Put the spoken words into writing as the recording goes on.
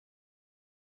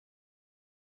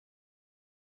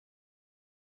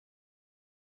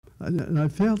and I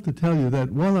failed to tell you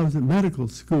that while I was at medical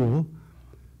school,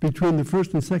 between the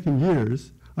first and second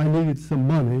years, I needed some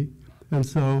money, and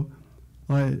so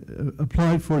I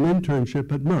applied for an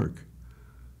internship at Merck.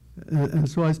 And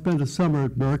so I spent a summer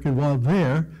at Merck, and while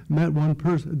there, met one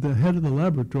person, the head of the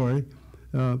laboratory,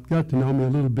 got to know me a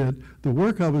little bit. The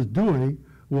work I was doing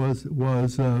was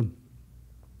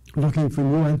looking for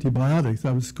new antibiotics.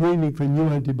 I was screening for new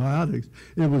antibiotics.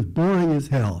 It was boring as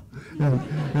hell.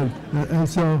 And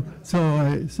so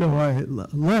I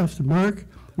left Merck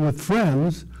with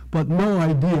friends, but no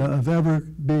idea of ever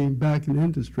being back in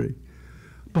industry.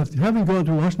 But having gone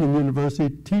to Washington University,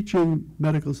 teaching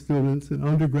medical students and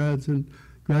undergrads and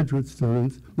graduate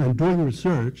students, and doing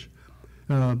research,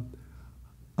 I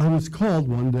was called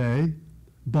one day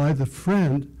by the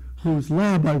friend whose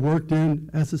lab I worked in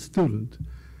as a student,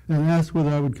 and asked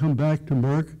whether I would come back to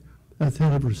Merck as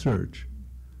head of research.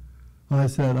 I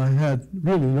said I had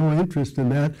really no interest in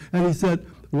that, and he said,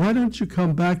 why don't you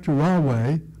come back to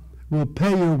Rahway? We'll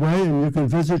pay your way and you can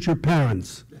visit your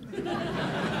parents.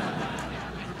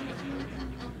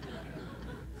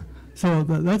 So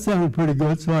that sounded pretty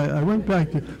good. So I went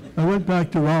back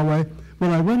to Rahway.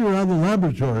 When I went around the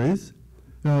laboratories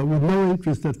with no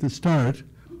interest at the start,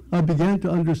 I began to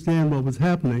understand what was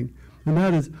happening. And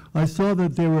that is, I saw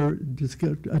that they were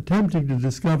attempting to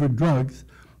discover drugs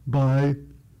by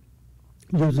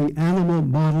using animal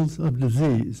models of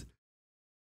disease.